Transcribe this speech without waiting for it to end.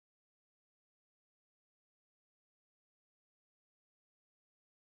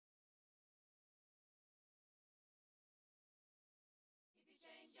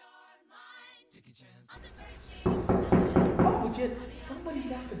Oh,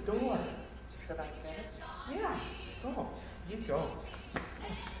 somebody's at the door. Should I get it? Yeah. Oh, you go.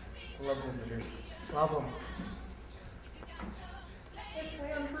 Love visitors. Love them. It's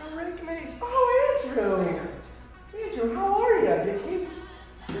Andrew Rigney. Oh, Andrew. Andrew, how are you?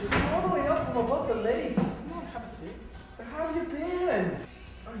 You came all the way up from above the lake. Come on, have a seat. So how have you been?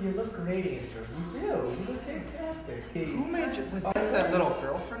 Oh, you look great, Andrew. You do. You look fantastic. Who made you? Was this that little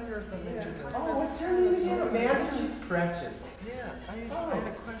girlfriend yours that made you this? Oh, what's her name again? Amanda? She's precious. Yeah, I had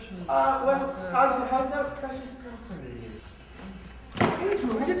a question. Well, how's that precious girlfriend of yours?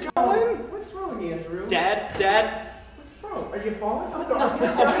 Andrew, where you going? What's wrong, Andrew? Dad? What's wrong? Are you falling? Oh, No, I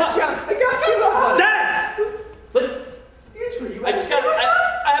got you. Dad! Listen, Andrew, you I just gotta,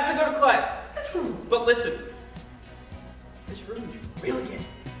 I have to go to class. Andrew. But listen, this room is really good.